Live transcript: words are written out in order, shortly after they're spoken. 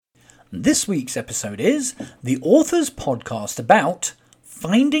This week's episode is the author's podcast about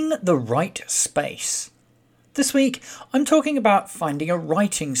finding the right space. This week, I'm talking about finding a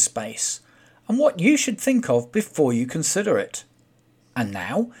writing space and what you should think of before you consider it. And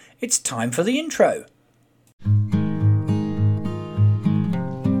now, it's time for the intro.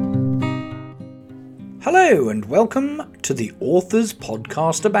 Hello and welcome to the author's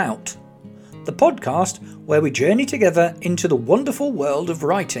podcast about. The podcast where we journey together into the wonderful world of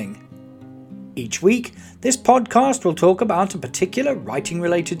writing. Each week, this podcast will talk about a particular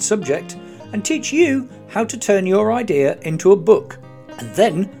writing-related subject and teach you how to turn your idea into a book and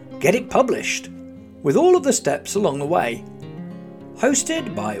then get it published, with all of the steps along the way.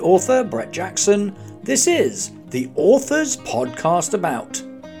 Hosted by author Brett Jackson, this is the author's podcast about.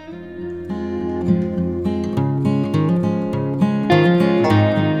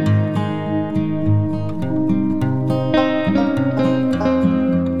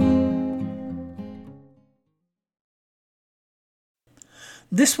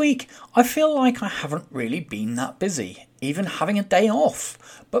 This week, I feel like I haven't really been that busy, even having a day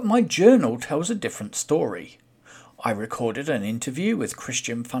off, but my journal tells a different story. I recorded an interview with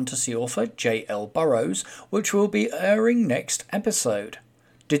Christian fantasy author J.L. Burrows, which will be airing next episode.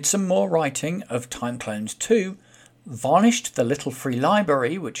 Did some more writing of Time Clones 2, varnished the little free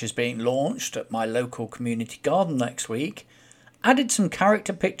library which is being launched at my local community garden next week, added some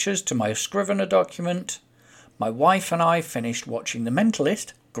character pictures to my Scrivener document. My wife and I finished watching The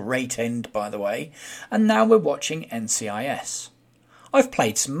Mentalist, great end by the way, and now we're watching NCIS. I've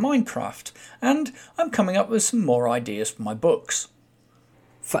played some Minecraft, and I'm coming up with some more ideas for my books.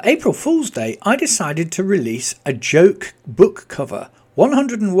 For April Fool's Day, I decided to release a joke book cover,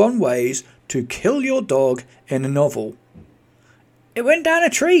 101 Ways to Kill Your Dog in a Novel. It went down a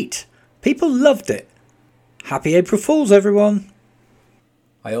treat. People loved it. Happy April Fools, everyone.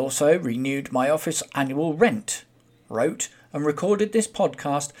 I also renewed my office annual rent, wrote and recorded this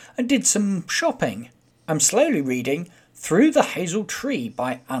podcast and did some shopping. I'm slowly reading Through the Hazel Tree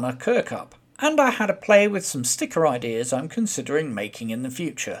by Anna Kirkup, and I had a play with some sticker ideas I'm considering making in the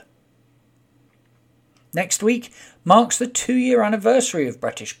future. Next week marks the 2-year anniversary of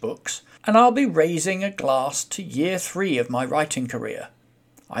British Books, and I'll be raising a glass to year 3 of my writing career.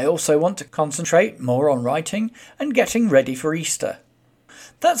 I also want to concentrate more on writing and getting ready for Easter.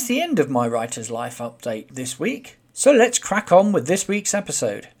 That's the end of my Writer's Life update this week. So let's crack on with this week's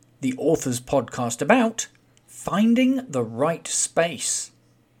episode, the author's podcast about finding the right space.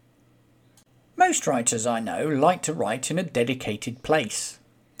 Most writers I know like to write in a dedicated place.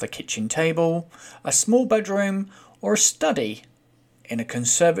 The kitchen table, a small bedroom, or a study, in a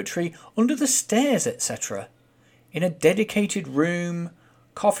conservatory, under the stairs, etc. In a dedicated room,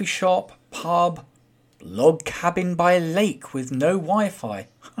 coffee shop, pub, log cabin by a lake with no Wi-Fi.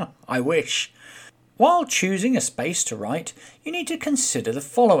 I wish. While choosing a space to write, you need to consider the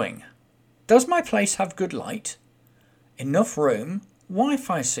following. Does my place have good light? Enough room,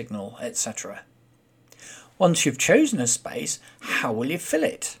 Wi-Fi signal, etc. Once you've chosen a space, how will you fill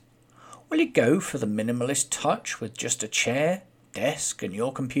it? Will you go for the minimalist touch with just a chair, desk and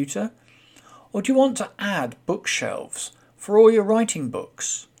your computer? Or do you want to add bookshelves for all your writing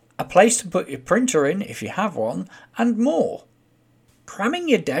books? A place to put your printer in if you have one, and more. Cramming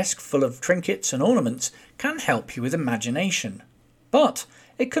your desk full of trinkets and ornaments can help you with imagination, but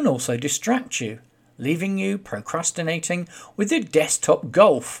it can also distract you, leaving you procrastinating with your desktop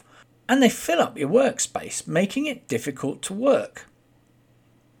golf, and they fill up your workspace, making it difficult to work.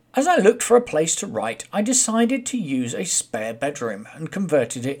 As I looked for a place to write, I decided to use a spare bedroom and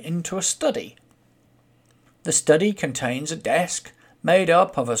converted it into a study. The study contains a desk, made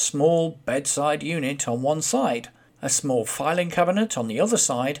up of a small bedside unit on one side, a small filing cabinet on the other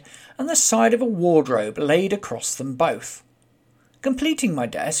side, and the side of a wardrobe laid across them both. Completing my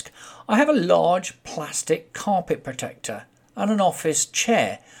desk, I have a large plastic carpet protector and an office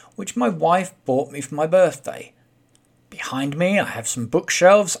chair, which my wife bought me for my birthday. Behind me, I have some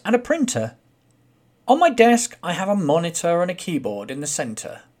bookshelves and a printer. On my desk, I have a monitor and a keyboard in the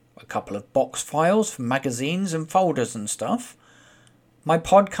centre, a couple of box files for magazines and folders and stuff, my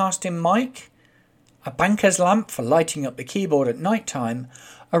podcasting mic, a banker's lamp for lighting up the keyboard at night time,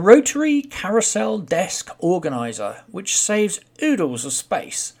 a rotary carousel desk organiser which saves oodles of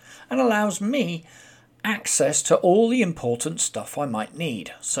space and allows me access to all the important stuff I might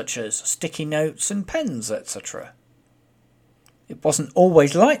need, such as sticky notes and pens, etc. It wasn't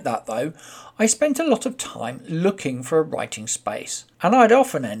always like that though. I spent a lot of time looking for a writing space, and I'd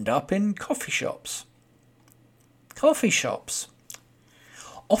often end up in coffee shops. Coffee shops.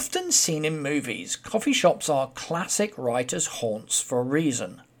 Often seen in movies, coffee shops are classic writers' haunts for a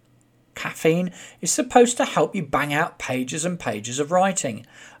reason. Caffeine is supposed to help you bang out pages and pages of writing,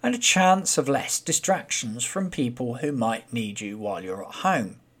 and a chance of less distractions from people who might need you while you're at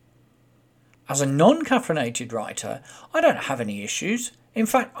home. As a non-caffeinated writer, I don't have any issues. In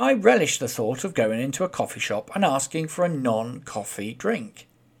fact, I relish the thought of going into a coffee shop and asking for a non-coffee drink.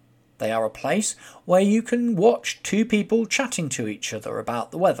 They are a place where you can watch two people chatting to each other about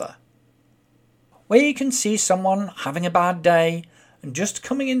the weather, where you can see someone having a bad day and just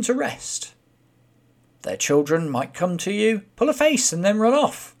coming in to rest. Their children might come to you, pull a face and then run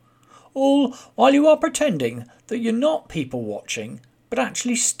off, all while you are pretending that you're not people watching but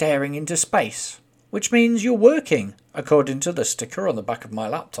actually staring into space, which means you're working, according to the sticker on the back of my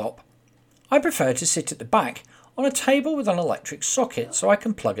laptop. I prefer to sit at the back on a table with an electric socket so I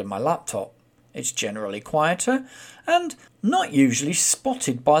can plug in my laptop. It's generally quieter and not usually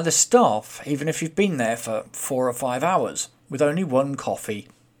spotted by the staff, even if you've been there for 4 or 5 hours with only one coffee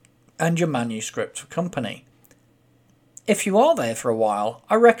and your manuscript for company. If you are there for a while,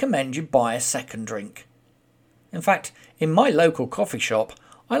 I recommend you buy a second drink. In fact, in my local coffee shop,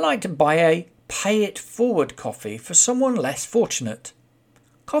 I like to buy a pay it forward coffee for someone less fortunate.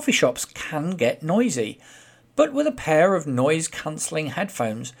 Coffee shops can get noisy, but with a pair of noise-cancelling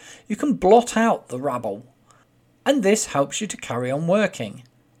headphones, you can blot out the rabble, and this helps you to carry on working.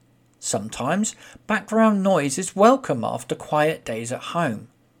 Sometimes background noise is welcome after quiet days at home.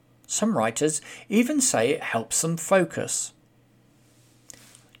 Some writers even say it helps them focus.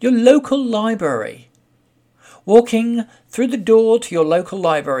 Your local library. Walking through the door to your local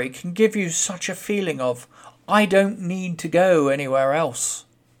library can give you such a feeling of, I don't need to go anywhere else,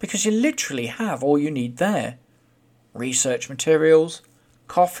 because you literally have all you need there. Research materials,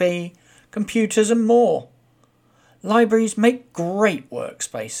 coffee, computers and more. Libraries make great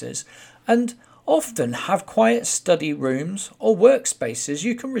workspaces and often have quiet study rooms or workspaces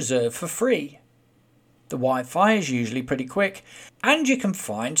you can reserve for free. The Wi-Fi is usually pretty quick, and you can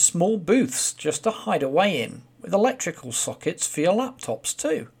find small booths just to hide away in, with electrical sockets for your laptops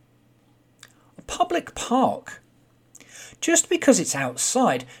too. A public park. Just because it's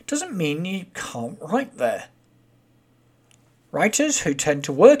outside doesn't mean you can't write there. Writers who tend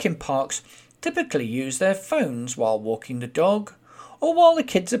to work in parks typically use their phones while walking the dog or while the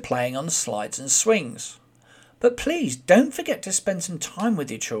kids are playing on the slides and swings. But please don't forget to spend some time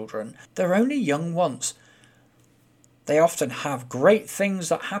with your children. They're only young once. They often have great things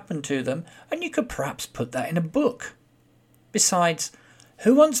that happen to them, and you could perhaps put that in a book. Besides,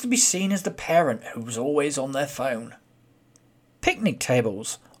 who wants to be seen as the parent who's always on their phone? Picnic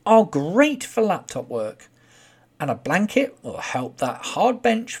tables are great for laptop work, and a blanket will help that hard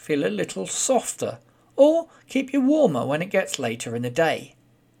bench feel a little softer or keep you warmer when it gets later in the day.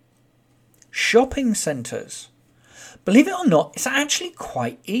 Shopping centres. Believe it or not, it's actually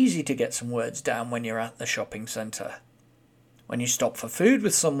quite easy to get some words down when you're at the shopping centre. When you stop for food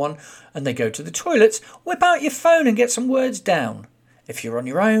with someone and they go to the toilets, whip out your phone and get some words down. If you're on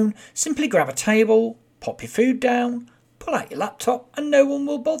your own, simply grab a table, pop your food down, pull out your laptop and no one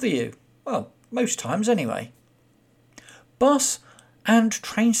will bother you. Well, most times anyway. Bus and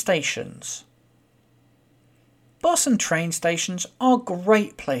train stations. Bus and train stations are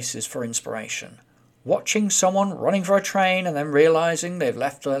great places for inspiration. Watching someone running for a train and then realising they've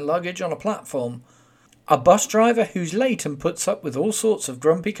left their luggage on a platform. A bus driver who's late and puts up with all sorts of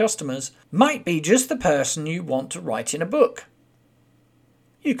grumpy customers might be just the person you want to write in a book.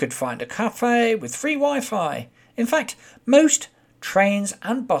 You could find a cafe with free Wi-Fi. In fact, most trains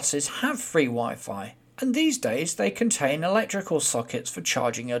and buses have free Wi-Fi, and these days they contain electrical sockets for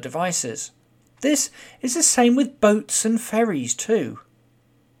charging your devices. This is the same with boats and ferries too.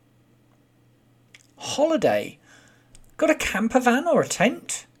 Holiday. Got a camper van or a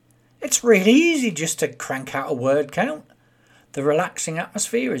tent? It's really easy just to crank out a word count. The relaxing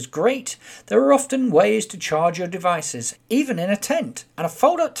atmosphere is great. There are often ways to charge your devices, even in a tent, and a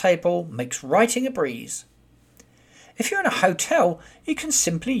fold-up table makes writing a breeze. If you're in a hotel, you can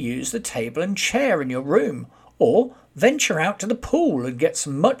simply use the table and chair in your room, or venture out to the pool and get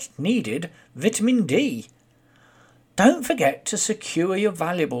some much-needed vitamin D. Don't forget to secure your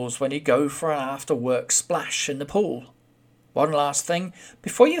valuables when you go for an after-work splash in the pool. One last thing,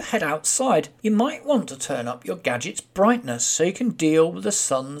 before you head outside, you might want to turn up your gadget's brightness so you can deal with the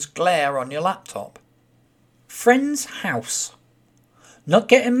sun's glare on your laptop. Friend's house. Not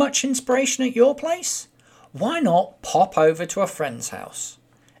getting much inspiration at your place? Why not pop over to a friend's house?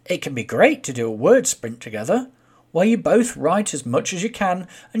 It can be great to do a word sprint together, where you both write as much as you can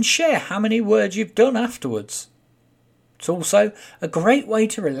and share how many words you've done afterwards. It's also a great way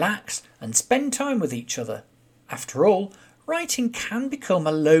to relax and spend time with each other. After all, writing can become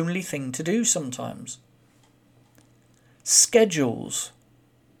a lonely thing to do sometimes. Schedules.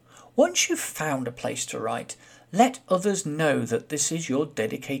 Once you've found a place to write, let others know that this is your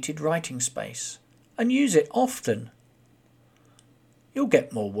dedicated writing space and use it often. You'll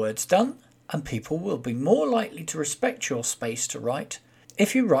get more words done, and people will be more likely to respect your space to write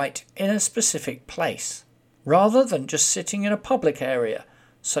if you write in a specific place, rather than just sitting in a public area,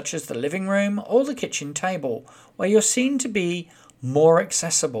 such as the living room or the kitchen table, where you're seen to be more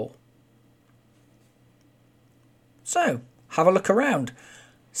accessible. So, have a look around,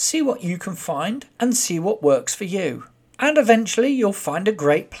 see what you can find and see what works for you, and eventually you'll find a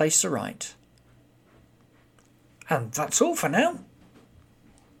great place to write. And that's all for now.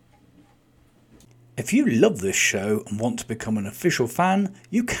 If you love this show and want to become an official fan,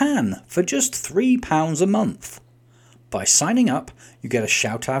 you can for just £3 a month. By signing up, you get a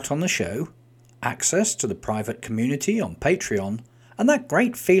shout out on the show, access to the private community on Patreon, and that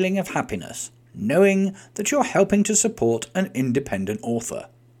great feeling of happiness, knowing that you're helping to support an independent author.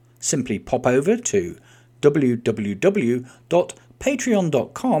 Simply pop over to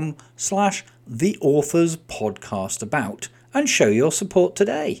www.patreon.com/theauthorspodcastabout and show your support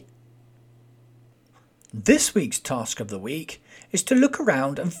today. This week's task of the week is to look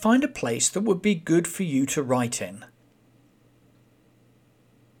around and find a place that would be good for you to write in.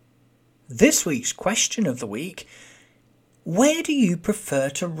 This week's question of the week: where do you prefer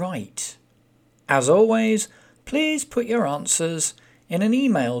to write? As always, please put your answers in an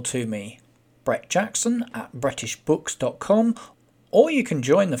email to me, brettjackson@brettishbooks.com, or you can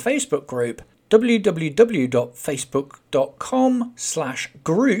join the Facebook group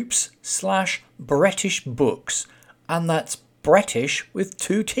www.facebook.com/groups/Brettish and that's British with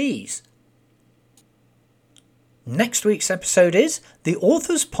 2 T's. Next week's episode is The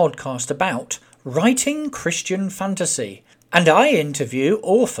Author's Podcast About Writing Christian Fantasy, and I interview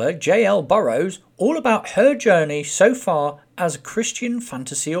author J.L. Burrows all about her journey so far as a Christian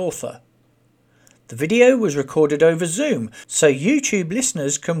fantasy author. The video was recorded over Zoom, so YouTube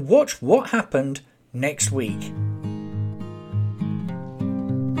listeners can watch what happened next week.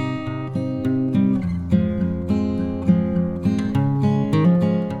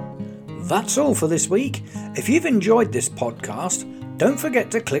 That's all for this week. If you've enjoyed this podcast, don't forget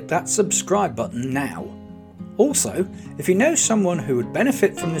to click that subscribe button now. Also, if you know someone who would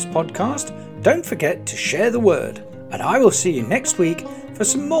benefit from this podcast, don't forget to share the word. And I will see you next week for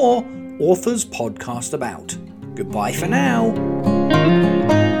some more Author's Podcast About. Goodbye for now.